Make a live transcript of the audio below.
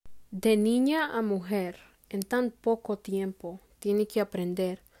De niña a mujer, en tan poco tiempo, tiene que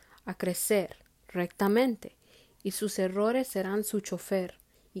aprender a crecer rectamente, y sus errores serán su chofer,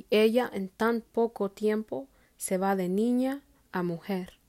 y ella en tan poco tiempo se va de niña a mujer.